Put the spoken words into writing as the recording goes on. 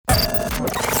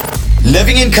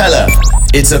Living in color.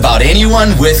 It's about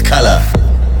anyone with color.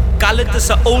 Color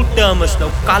is an old term, is now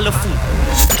colorful.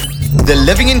 The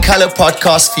Living in Color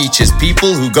podcast features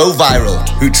people who go viral,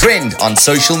 who trend on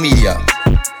social media.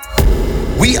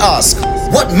 We ask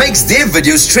what makes their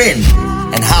videos trend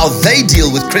and how they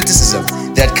deal with criticism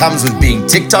that comes with being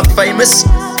TikTok famous,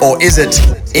 or is it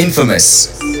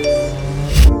infamous?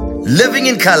 Living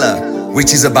in Color,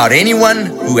 which is about anyone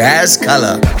who has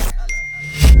color.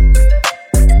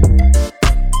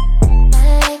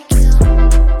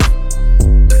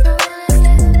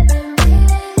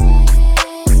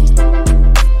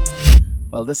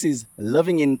 Well, this is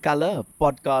Living in Color, a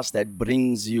podcast that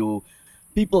brings you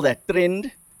people that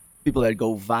trend, people that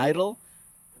go viral,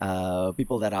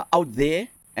 people that are out there.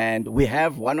 And we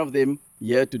have one of them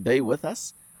here today with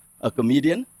us, a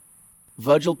comedian,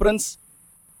 Virgil Prins.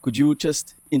 Could you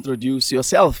just introduce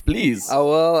yourself, please? I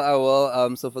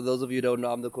will. So for those of you who don't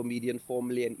know, I'm the comedian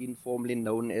formerly and informally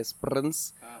known as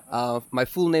Prins. My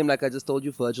full name, like I just told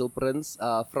you, Virgil Prins,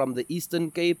 from the Eastern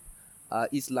Cape,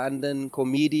 East London,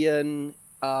 comedian,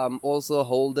 also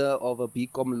holder of a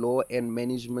BCom Law and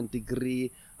Management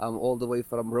degree, all the way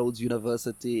from Rhodes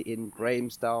University in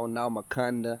Grahamstown, now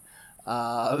Makanda.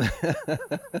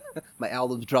 My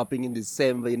album's dropping in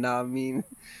December, you know what I mean?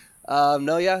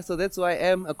 So that's who I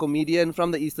am, a comedian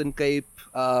from the Eastern Cape.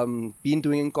 Been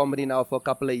doing comedy now for a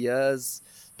couple of years.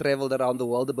 Traveled around the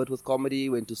world a bit with comedy.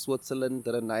 Went to Switzerland,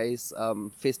 did a nice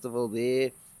festival there.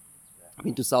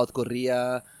 Been to South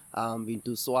Korea. Been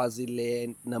to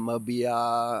Swaziland,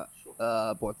 Namibia,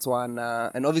 Botswana,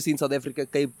 and obviously in South Africa,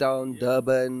 Cape Town,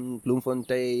 Durban,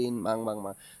 Bloemfontein,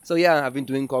 Mang. So yeah, I've been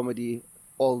doing comedy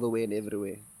all the way and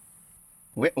everywhere.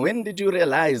 When did you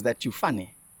realize that you're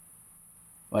funny?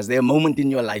 Was there a moment in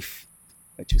your life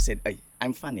that you said, hey,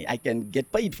 I'm funny, I can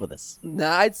get paid for this?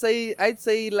 Nah, I'd say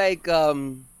like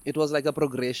it was like a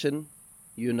progression,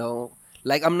 you know.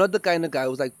 Like I'm not the kind of guy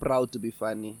who's like proud to be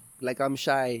funny. Like I'm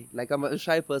shy. Like I'm a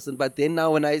shy person. But then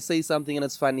now when I say something and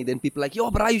it's funny, then people are like,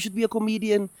 yo, bro, you should be a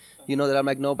comedian. You know, that I'm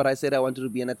like, no, but I said I wanted to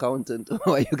be an accountant.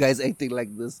 Why are you guys acting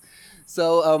like this?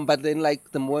 So, but then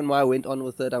like the more and more I went on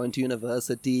with it, I went to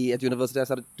university. At university, I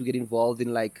started to get involved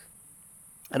in like,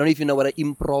 I don't know if you know what an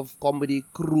improv comedy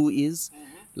crew is. Mm-hmm.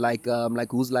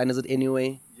 Like whose line is it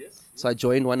anyway? Yes. So I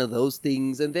joined one of those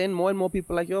things, and then more and more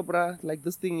people like, yo, bruh, like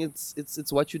this thing,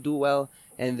 it's what you do well.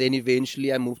 And then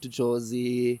eventually I moved to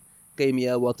Jersey, came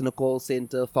here, worked in a call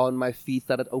center, found my feet,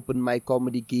 started open mic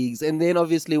comedy gigs, and then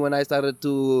obviously when I started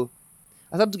to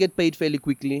get paid fairly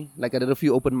quickly. Like I did a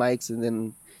few open mics, and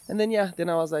then I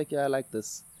was like, yeah, I like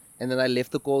this. And then I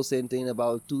left the call center in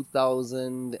about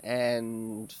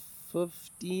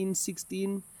 2015,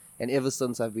 16, and ever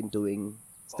since I've been doing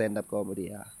stand-up comedy.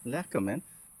 Yeah, Lekker, man.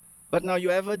 But now you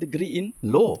have a degree in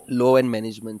law and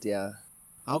management. Yeah.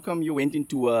 How come you went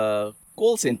into a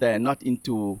call center and not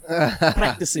into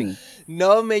practicing?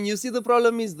 No, man, you see, the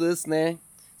problem is this, ne?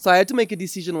 So I had to make a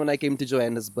decision when I came to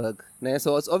Johannesburg, ne?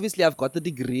 So it's obviously I've got the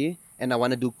degree and I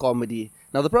want to do comedy.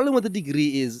 Now the problem with the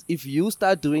degree is if you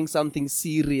start doing something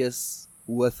serious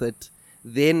with it,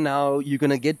 then now you're going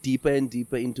to get deeper and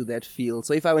deeper into that field.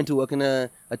 So if I went to work in a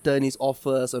attorney's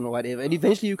office or whatever, and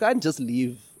eventually you can't just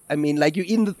leave. I mean, like, you're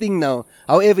in the thing now.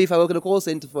 However, if I work in a call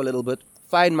center for a little bit,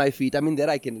 find my feet, I mean, that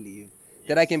I can leave.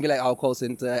 That I can be like, our call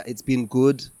center, it's been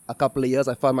good. A couple of years,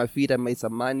 I found my feet, I made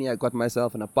some money, I got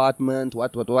myself an apartment,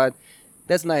 what.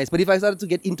 That's nice. But if I started to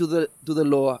get into the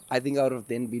law, I think I would have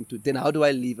then how do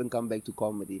I leave and come back to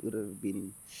comedy? It would have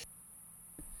been...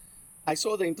 I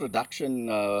saw the introduction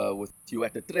with you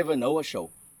at the Trevor Noah show,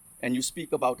 and you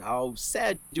speak about how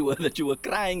sad you were that you were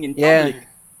crying in public.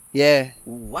 Yeah.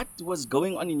 What was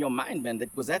going on in your mind, man?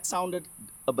 That sounded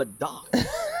a bit dark.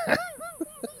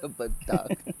 A bit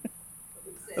dark.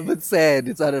 A bit sad.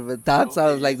 It's not a bit dark.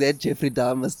 Sounds like that Jeffrey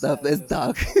Dahmer stuff. That's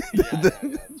dark.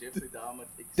 Jeffrey Dahmer.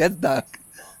 That's dark.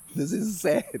 This is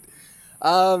sad.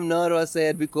 No, it was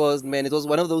sad because, man, it was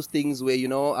one of those things where, you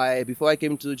know, before I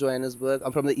came to Johannesburg,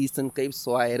 I'm from the Eastern Cape,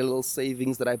 so I had a little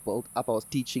savings that I built up. I was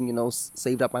teaching, you know,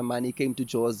 saved up my money, came to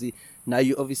Jersey. Now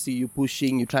you're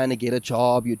pushing, you're trying to get a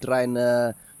job, you're trying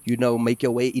to, you know, make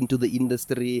your way into the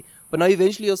industry. But now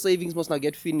eventually your savings must now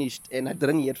get finished, and I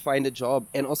didn't yet find a job,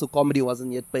 and also comedy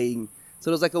wasn't yet paying. So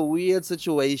it was like a weird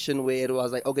situation where it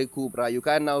was like, okay, cool, bro, you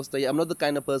can't now stay. I'm not the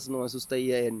kind of person who wants to stay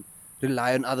here and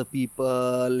rely on other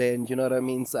people, and you know what I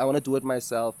mean? So I want to do it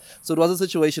myself. So it was a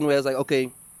situation where I was like,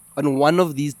 okay, on one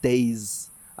of these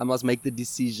days, I must make the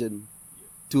decision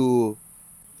to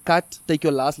take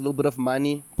your last little bit of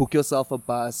money, book yourself a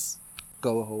bus,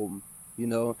 go home, you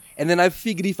know? And then I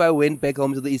figured if I went back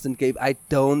home to the Eastern Cape, I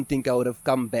don't think I would have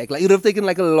come back. Like, it would have taken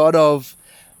like a lot of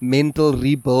mental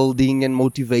rebuilding and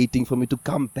motivating for me to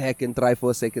come back and try for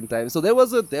a second time. So there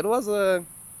was a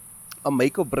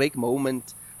make or break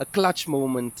moment, a clutch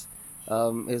moment,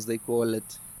 as they call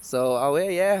it. So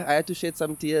I had to shed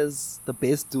some tears. The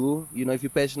best to, if you're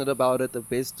passionate about it, the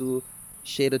best to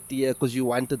shed a tear because you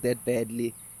wanted that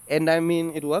badly. And I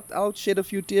mean, it worked out. Shed a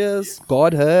few tears.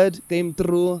 God heard, came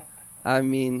through. I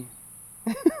mean,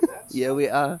 here we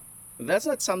are. That's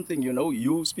not something,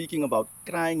 you speaking about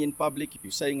crying in public,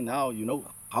 you're saying now,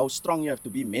 how strong you have to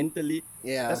be mentally.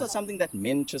 Yeah. That's not something that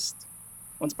men just,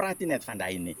 ons praat nie net van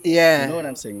daai nie. Yeah. You know what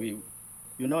I'm saying?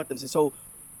 You know what I'm saying? So,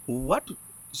 what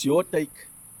is your take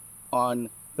on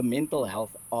the mental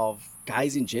health of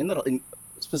guys in general, and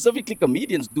specifically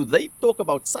comedians? Do they talk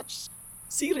about such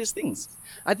serious things?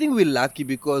 I think we're lucky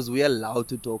because we're allowed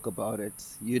to talk about it.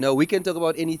 We can talk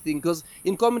about anything because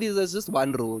in comedy there's just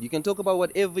one rule. You can talk about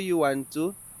whatever you want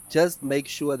to, just make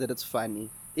sure that it's funny.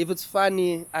 If it's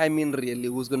funny, I mean really,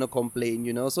 who's going to complain,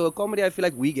 So a comedy, I feel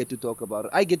like we get to talk about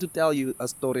it. I get to tell you a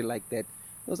story like that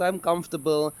because I'm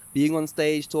comfortable being on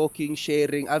stage, talking,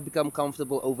 sharing. I've become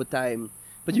comfortable over time.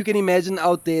 But you can imagine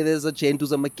out there's a gent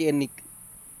who's a mechanic.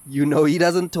 He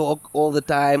doesn't talk all the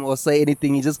time or say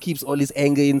anything. He just keeps all his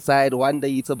anger inside. One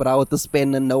day it's a bra with a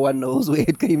span and no one knows where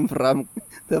it came from.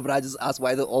 The bra just asks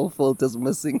why the oil filter's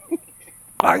missing.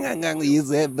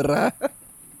 He's a bra.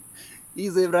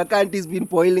 He's a bra. He's been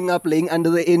boiling up, laying under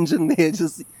the engine there.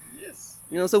 Just,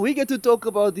 Yes. so we get to talk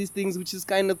about these things, which is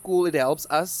kind of cool. It helps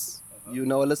us.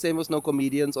 The same as no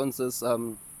comedians on this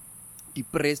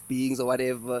depressed beings or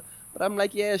whatever. But I'm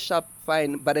like, yeah, sharp,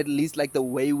 fine. But at least like the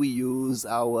way we use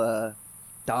our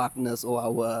darkness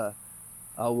or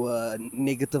our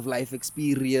negative life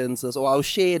experiences or our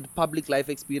shared public life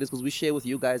experience, because we share with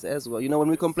you guys as well. When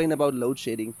we complain about load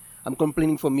shedding, I'm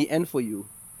complaining for me and for you.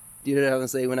 Do you know what I'm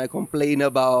saying? When I complain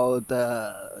about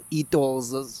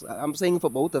e-tolls, I'm saying for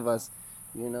both of us.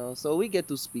 So we get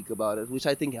to speak about it, which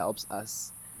I think helps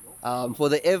us. For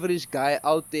the average guy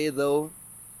out there, though,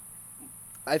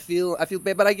 I feel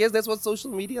bad, but I guess that's what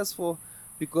social media is for.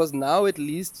 Because now, at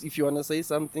least, if you want to say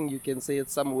something, you can say it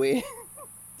somewhere.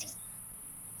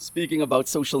 Speaking about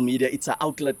social media, it's an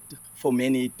outlet for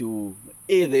many to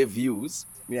air their views.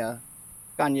 Yeah,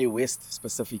 Kanye West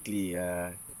specifically,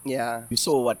 yeah, you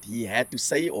saw what he had to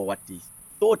say or what he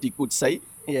thought he could say,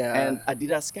 yeah. and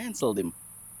Adidas cancelled him.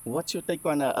 What's your take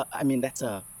on? I mean,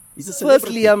 he's a celebrity.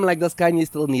 Firstly, I'm like, does Kanye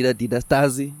still need Adidas?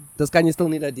 Does he? Does Kanye still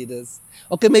need Adidas?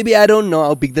 Okay, maybe I don't know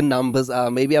how big the numbers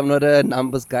are. Maybe I'm not a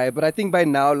numbers guy, but I think by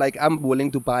now, like, I'm willing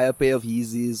to buy a pair of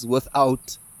Yeezys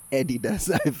without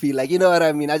Adidas. I feel like, you know what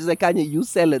I mean? I just like, Kanye, you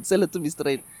sell it to me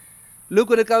straight.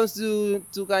 Look, when it comes to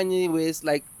Kanye West,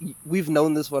 like, we've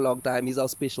known this for a long time. He's our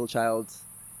special child.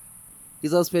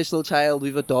 He's our special child.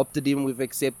 We've adopted him. We've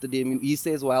accepted him. He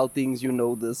says wild things. You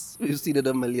know this. We've seen it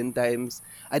a million times.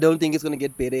 I don't think it's going to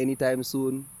get better anytime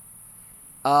soon.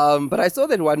 But I saw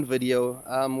that one video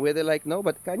where they're like, no,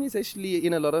 but Kanye's actually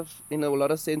in a lot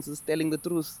of senses telling the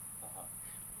truth.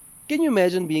 Can you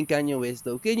imagine being Kanye West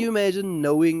though? Can you imagine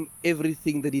knowing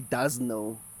everything that he does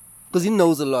know? Because he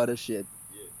knows a lot of shit.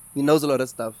 Yeah. He knows a lot of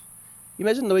stuff.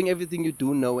 Imagine knowing everything you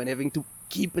do know and having to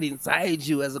keep it inside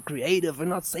you as a creative and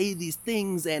not say these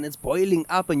things, and it's boiling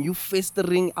up and you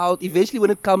festering out. Eventually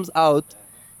when it comes out,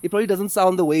 it probably doesn't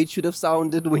sound the way it should have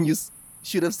sounded when you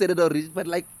should have said it originally. But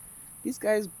like, these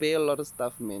guys bear a lot of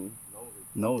stuff, man.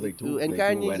 No, they do. And they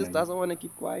Kanye do, just doesn't want to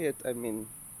keep quiet. I mean,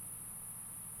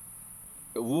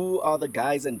 who are the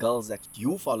guys and girls that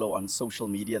you follow on social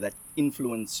media that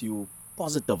influence you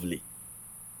positively?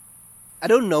 I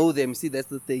don't know them. See, that's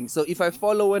the thing. So if I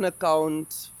follow an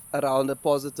account around a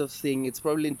positive thing, it's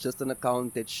probably just an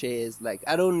account that shares. Like,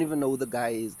 I don't even know the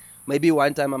guys. Maybe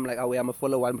one time I'm like, oh, I'm going to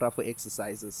follow one bra for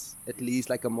exercises. At least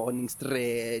like a morning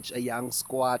stretch, a young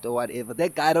squat or whatever.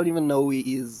 That guy, I don't even know who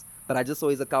he is. But I just saw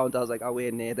his account. I was like, oh,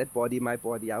 wait, nah, that body, my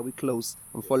body. Are we close?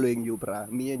 I'm following you, bruh.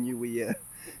 Me and you, we here.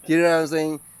 You know what I'm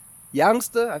saying?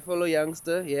 Youngster, I follow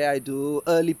Youngster. Yeah, I do.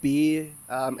 Early P.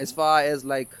 As far as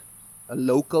like a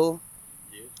local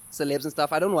celebs and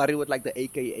stuff, I don't worry with like the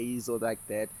AKAs or like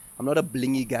that. I'm not a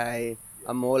blingy guy.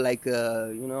 I'm more like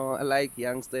I like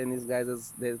Youngster and these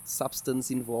guys. There's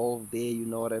substance involved there, you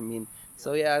know what I mean?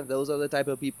 So yeah, those are the type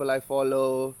of people I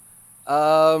follow.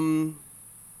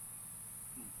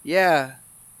 Yeah,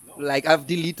 like I've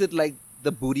deleted like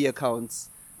the booty accounts.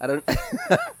 I don't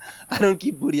I don't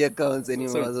keep booty accounts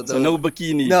anymore. So no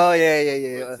bikini. No,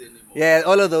 yeah. Yeah,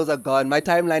 all of those are gone. My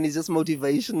timeline is just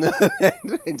motivational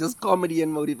and just comedy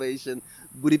and motivation.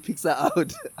 Booty pics are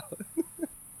out.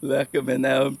 Lekker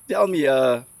man. Tell me,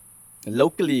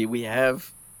 locally we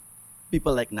have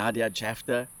people like Nadia,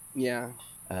 Jafta. Yeah.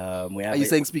 We have Are you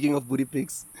saying speaking of booty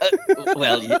pics?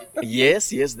 well, yes,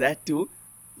 that too.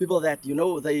 People that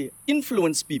they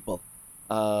influence people.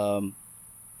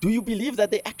 Do you believe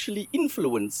that they actually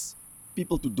influence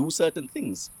people to do certain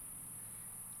things?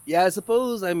 Yeah, I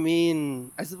suppose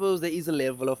there is a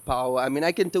level of power. I mean,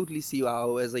 I can totally see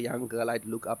how, as a young girl, I'd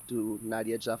look up to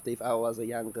Nadia Jafta if I was a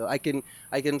young girl. I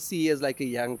can see as like a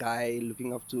young guy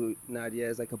looking up to Nadia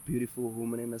as like a beautiful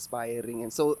woman and aspiring.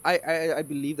 And so I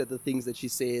believe that the things that she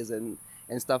says and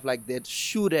stuff like that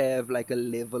should have like a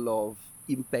level of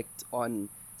impact on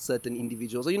certain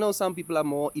individuals. So, some people are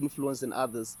more influenced than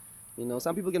others.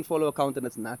 Some people can follow account and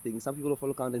it's nothing. Some people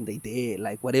follow account and they dare.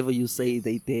 Like whatever you say,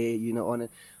 they dare, on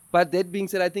it. But that being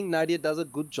said, I think Nadia does a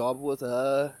good job with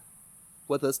her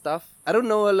stuff. I don't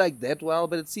know her like that well,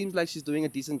 but it seems like she's doing a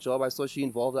decent job. I saw she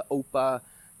involved the Opa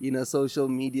in her social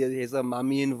media. There's a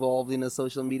mommy involved in her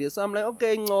social media. So I'm like,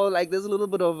 okay, no, like there's a little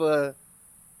bit of a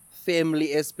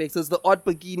family aspect. So it's the odd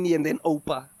bikini and then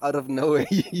Opa out of nowhere.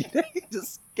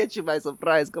 Just catch you by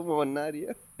surprise. Come on,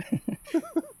 Nadia.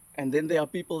 And then there are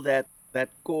people that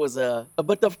cause a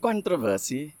bit of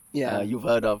controversy. Yeah. You've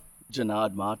heard of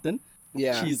Janard Martin.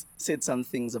 Yeah. She's said some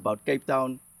things about Cape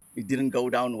Town. It didn't go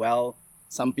down well.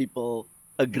 Some people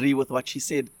agree with what she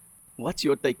said. What's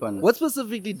your take on it? What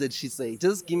specifically did she say?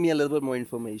 Just give me a little bit more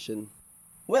information.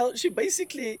 Well, she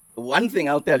basically, one thing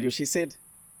I'll tell you, she said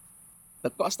the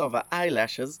cost of her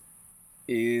eyelashes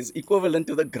is equivalent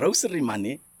to the grocery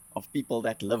money of people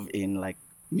that live in like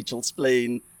Mitchell's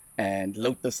Plain and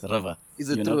Lotus River. Is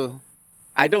it true?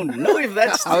 I don't know if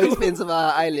that's How true. expensive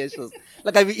are her eyelashes?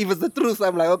 Like, I mean, if it's the truth,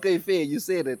 I'm like, okay, fair, you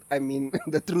said it. I mean,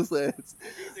 the truth is.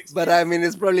 But I mean,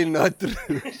 it's probably not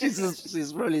true.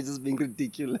 she's probably just being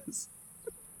ridiculous.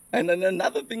 And then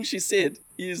another thing she said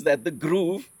is that the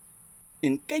groove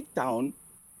in Cape Town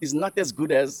is not as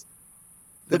good as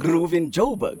the groove in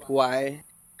Joburg. Why?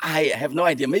 I have no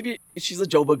idea. Maybe she's a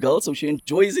Joburg girl, so she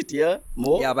enjoys it here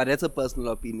more. Yeah, but that's a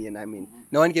personal opinion. I mean,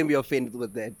 no one can be offended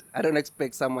with that. I don't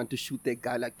expect someone to shoot that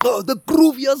guy like, oh, the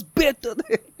groove here's better.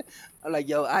 I'm like,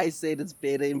 yo, I said it's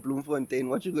better in Bloemfontein.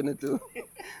 What you gonna do?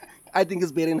 I think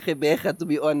it's better in Gebega, to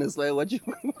be honest. Like, what you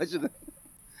gonna?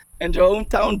 And your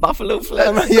hometown, Buffalo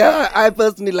Flats. Yeah, I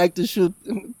personally like to shoot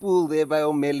in the pool there by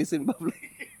O'Malley's in Buffalo.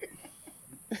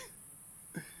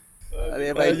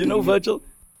 Virgil,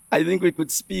 I think we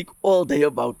could speak all day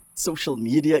about social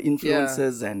media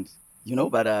influences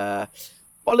but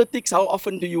politics, how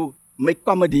often do you make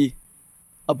comedy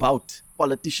about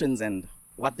politicians and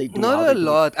what they do? Not a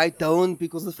lot. I don't,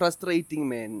 because it's frustrating,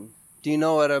 man. Do you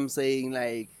know what I'm saying?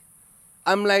 Like,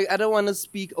 I'm like, I don't want to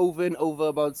speak over and over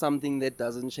about something that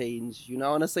doesn't change. I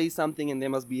want to say something and there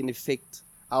must be an effect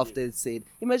after it's said.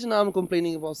 Imagine how I'm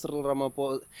complaining about Cyril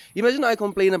Ramaphosa. Imagine I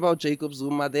complain about Jacob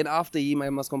Zuma, then after him I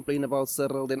must complain about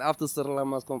Cyril, then after Cyril I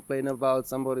must complain about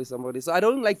somebody. So I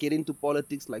don't like get into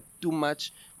politics like too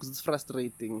much because it's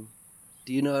frustrating.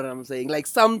 Do you know what I'm saying? Like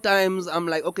sometimes I'm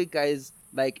like, okay guys,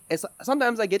 like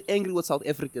sometimes I get angry with South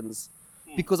Africans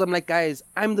because I'm like, guys,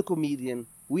 I'm the comedian.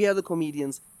 We are the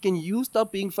comedians. Can you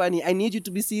stop being funny? I need you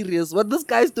to be serious. What this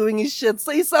guy's doing is shit.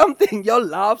 Say something. You're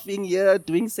laughing here,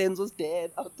 doing Senzo's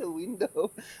dad out the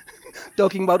window.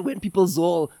 Talking about when people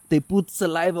zol, they put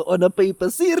saliva on a paper.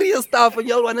 Serious stuff, and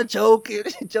y'all want to joke.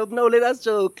 Joke, no, let us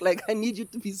joke. Like, I need you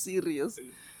to be serious.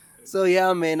 So,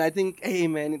 yeah, man, I think, hey,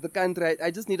 man, in the country,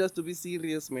 I just need us to be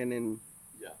serious, man, and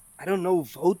I don't know,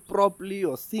 vote properly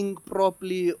or think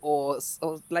properly or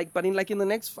like, but in the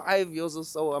next 5 years or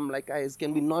so, I'm like, guys,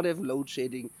 can we not have load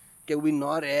shedding? Can we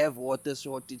not have water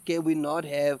shortage? Can we not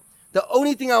have, the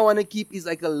only thing I want to keep is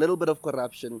like a little bit of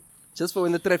corruption. Just for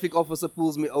when the traffic officer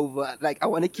pulls me over, like I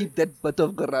want to keep that bit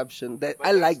of corruption. That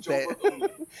I like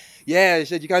that. Yeah,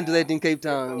 shit, you can't do that in Cape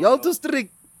Town. Y'all too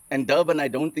strict. And Durban, I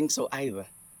don't think so either.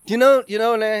 You know,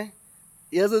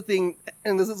 here's the thing,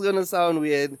 and this is gonna sound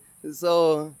weird.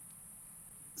 So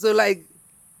like,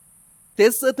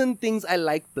 there's certain things I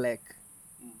like black.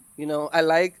 I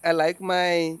like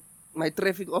my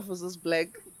traffic officers black,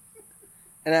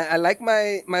 and I like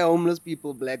my homeless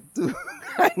people black too.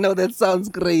 I know that sounds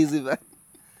crazy,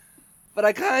 but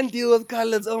I can't deal with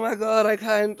colors. Oh my God, I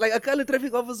can't. Like, a colored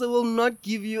traffic officer will not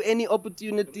give you any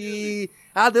opportunity.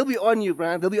 They'll be on you,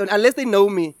 bro. They'll be on, unless they know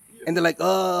me. And they're like,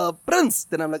 Prins.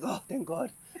 Then I'm like, oh, thank God.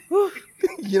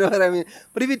 You know what I mean?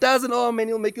 But if he doesn't, oh man,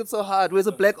 he'll make it so hard. Whereas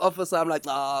a black officer, I'm like,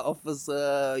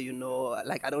 officer,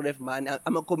 like I don't have money.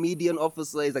 I'm a comedian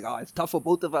officer. He's like, oh, it's tough for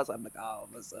both of us. I'm like,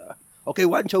 officer. Okay,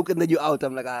 one choke and then you're out.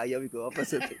 I'm like, here we go,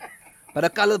 officer. But a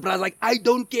colored brother's like, I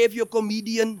don't care if you're a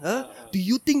comedian. Huh? Do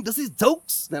you think this is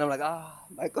jokes? Then I'm like,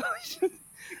 my gosh,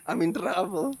 I'm in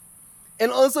trouble.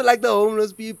 And also like the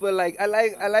homeless people, like I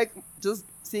like just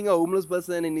seeing a homeless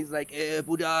person and he's like,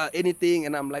 Buddha, anything,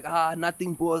 and I'm like,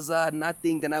 nothing, Boza,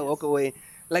 nothing. Then I walk away.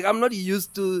 Like I'm not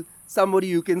used to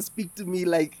somebody who can speak to me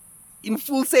like in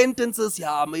full sentences.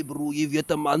 Ja, my bro, jy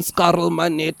weet 'n man skarrel maar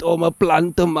net om 'n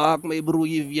plan te maak, my bro,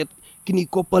 jy weet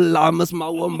kniekoppel lam is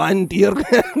maar 'n man deur.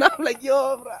 And I'm like,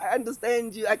 yo, bro, I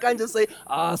understand you. I can't just say,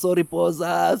 sorry,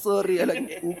 Boza, sorry. I'm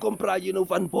like, who come praat you know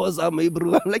van Boza, my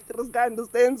bro? I'm like, this guy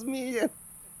understands me.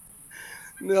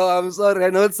 No, I'm sorry. I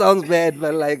know it sounds bad,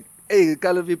 but like, hey,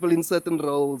 color people in certain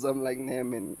roles, I'm like, nah,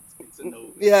 man. It's a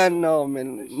no. Yeah, no,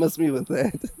 man. Must be with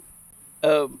that.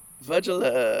 Virgil,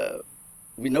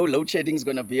 we know load shedding is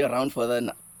going to be around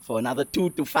for another 2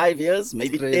 to 5 years,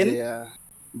 maybe Crazy, 10. yeah.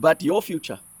 But your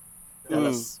future, tell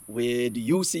us, where do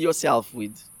you see yourself?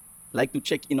 We'd like to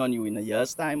check in on you in a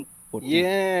year's time or 2.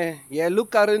 Yeah.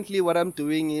 Look, currently what I'm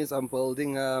doing is I'm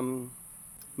building,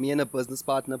 me and a business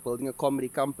partner building a comedy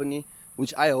company,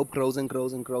 which I hope grows and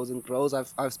grows and grows and grows.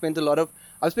 I've spent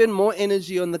more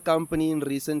energy on the company in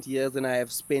recent years than I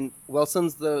have spent,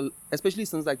 especially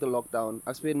since like the lockdown.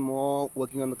 I've spent more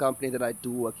working on the company than I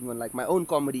do working on like my own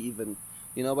comedy even,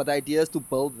 but the idea is to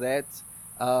build that.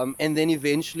 And then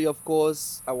eventually, of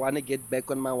course, I want to get back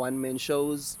on my one-man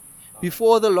shows.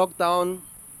 Before the lockdown,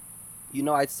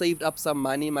 I'd saved up some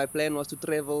money. My plan was to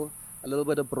travel a little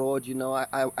bit abroad.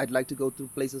 I'd like to go to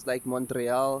places like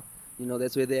Montreal.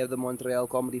 That's where they have the Montreal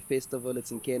Comedy Festival.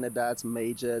 It's in Canada. It's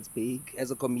major. It's big.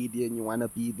 As a comedian, you want to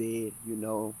be there.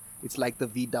 It's like the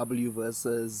VW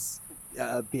versus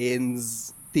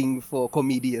Benz thing for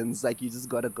comedians. Like, you just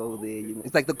got to go there.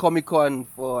 It's like the Comic-Con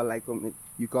for, like,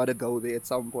 you got to go there at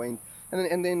some point.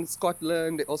 And then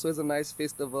Scotland also has a nice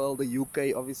festival. The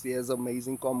UK obviously has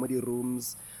amazing comedy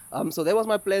rooms. So that was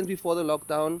my plans before the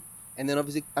lockdown. And then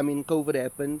obviously, COVID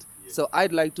happened. Yeah. So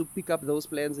I'd like to pick up those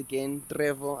plans again.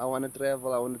 Travel. I want to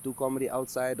travel. I want to do comedy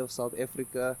outside of South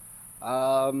Africa.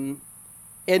 And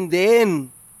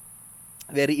then,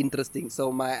 very interesting.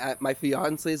 So my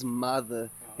fiance's mother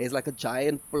has like a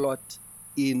giant plot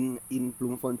in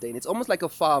Bloemfontein. It's almost like a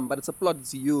farm, but it's a plot.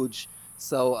 It's huge.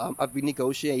 So I've been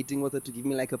negotiating with her to give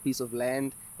me like a piece of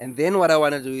land. And then what I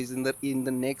want to do is in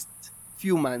the next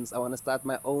few months, I want to start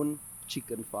my own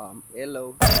chicken farm.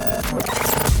 Hello.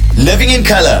 Living in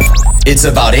color. It's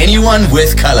about anyone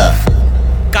with color.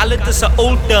 Color is an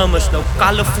old term, is now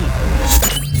colorful.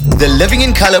 The Living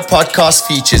in Color podcast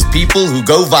features people who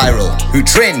go viral, who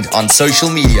trend on social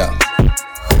media.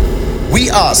 We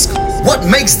ask what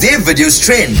makes their videos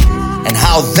trend and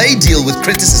how they deal with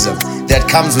criticism that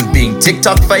comes with being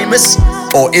TikTok famous,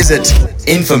 or is it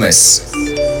infamous?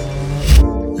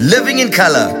 Living in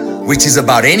Color, which is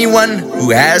about anyone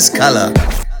who has color.